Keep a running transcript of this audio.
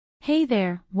Hey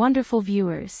there, wonderful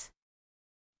viewers.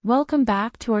 Welcome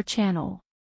back to our channel.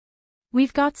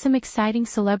 We've got some exciting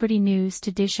celebrity news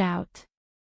to dish out.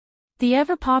 The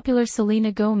ever-popular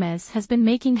Selena Gomez has been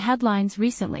making headlines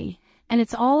recently, and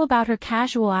it's all about her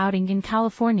casual outing in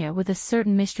California with a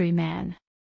certain mystery man.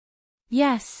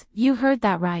 Yes, you heard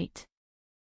that right.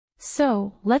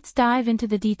 So, let's dive into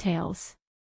the details.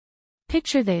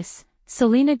 Picture this,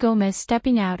 Selena Gomez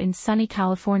stepping out in sunny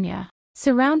California,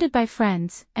 surrounded by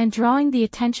friends, and drawing the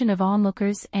attention of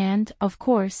onlookers and, of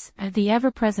course, the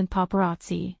ever-present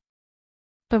paparazzi.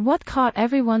 But what caught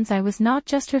everyone's eye was not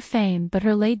just her fame but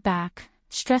her laid-back,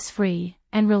 stress-free,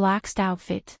 and relaxed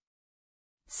outfit.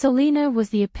 Selena was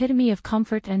the epitome of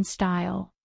comfort and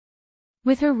style.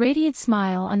 With her radiant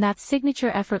smile and that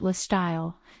signature effortless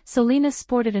style, Selena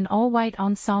sported an all-white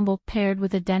ensemble paired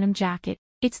with a denim jacket.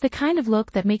 It's the kind of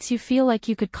look that makes you feel like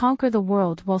you could conquer the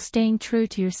world while staying true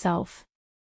to yourself.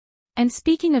 And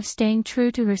speaking of staying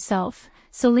true to herself,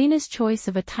 Selena's choice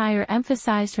of attire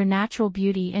emphasized her natural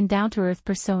beauty and down-to-earth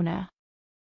persona.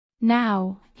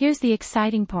 Now, here's the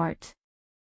exciting part.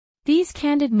 These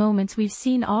candid moments we've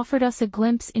seen offered us a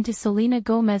glimpse into Selena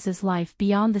Gomez's life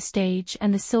beyond the stage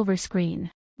and the silver screen.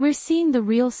 We're seeing the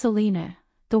real Selena,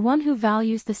 the one who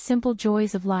values the simple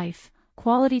joys of life,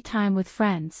 quality time with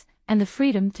friends, and the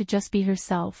freedom to just be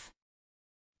herself.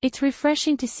 It's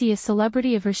refreshing to see a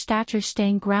celebrity of her stature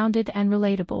staying grounded and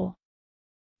relatable.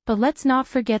 But let's not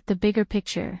forget the bigger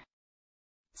picture.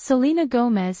 Selena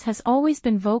Gomez has always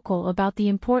been vocal about the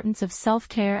importance of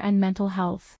self-care and mental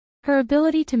health. Her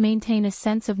ability to maintain a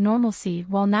sense of normalcy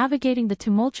while navigating the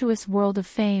tumultuous world of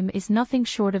fame is nothing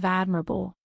short of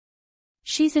admirable.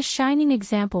 She's a shining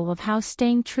example of how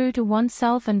staying true to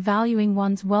oneself and valuing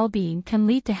one's well-being can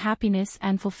lead to happiness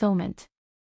and fulfillment.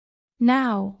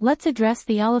 Now, let's address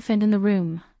the elephant in the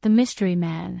room, the mystery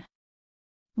man.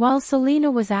 While Selena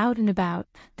was out and about,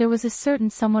 there was a certain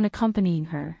someone accompanying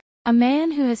her. A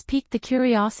man who has piqued the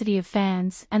curiosity of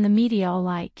fans and the media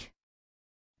alike.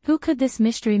 Who could this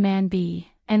mystery man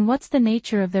be, and what's the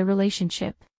nature of their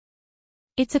relationship?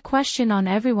 It's a question on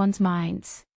everyone's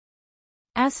minds.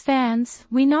 As fans,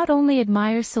 we not only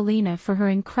admire Selena for her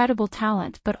incredible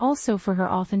talent but also for her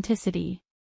authenticity.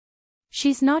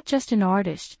 She's not just an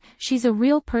artist, she's a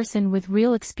real person with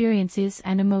real experiences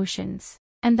and emotions,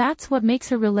 and that's what makes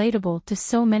her relatable to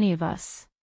so many of us.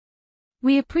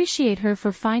 We appreciate her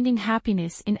for finding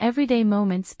happiness in everyday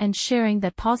moments and sharing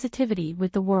that positivity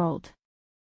with the world.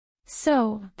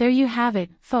 So, there you have it,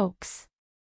 folks.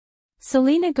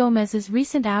 Selena Gomez's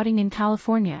recent outing in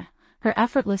California, her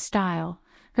effortless style,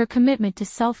 her commitment to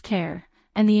self-care,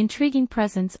 and the intriguing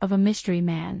presence of a mystery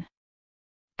man.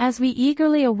 As we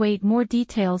eagerly await more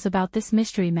details about this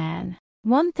mystery man,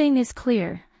 one thing is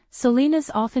clear, Selena's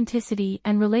authenticity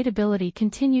and relatability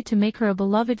continue to make her a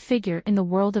beloved figure in the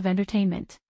world of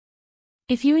entertainment.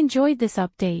 If you enjoyed this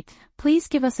update, please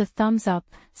give us a thumbs up,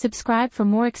 subscribe for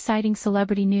more exciting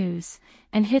celebrity news,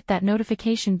 and hit that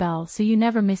notification bell so you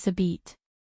never miss a beat.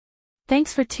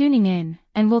 Thanks for tuning in,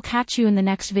 and we'll catch you in the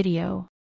next video.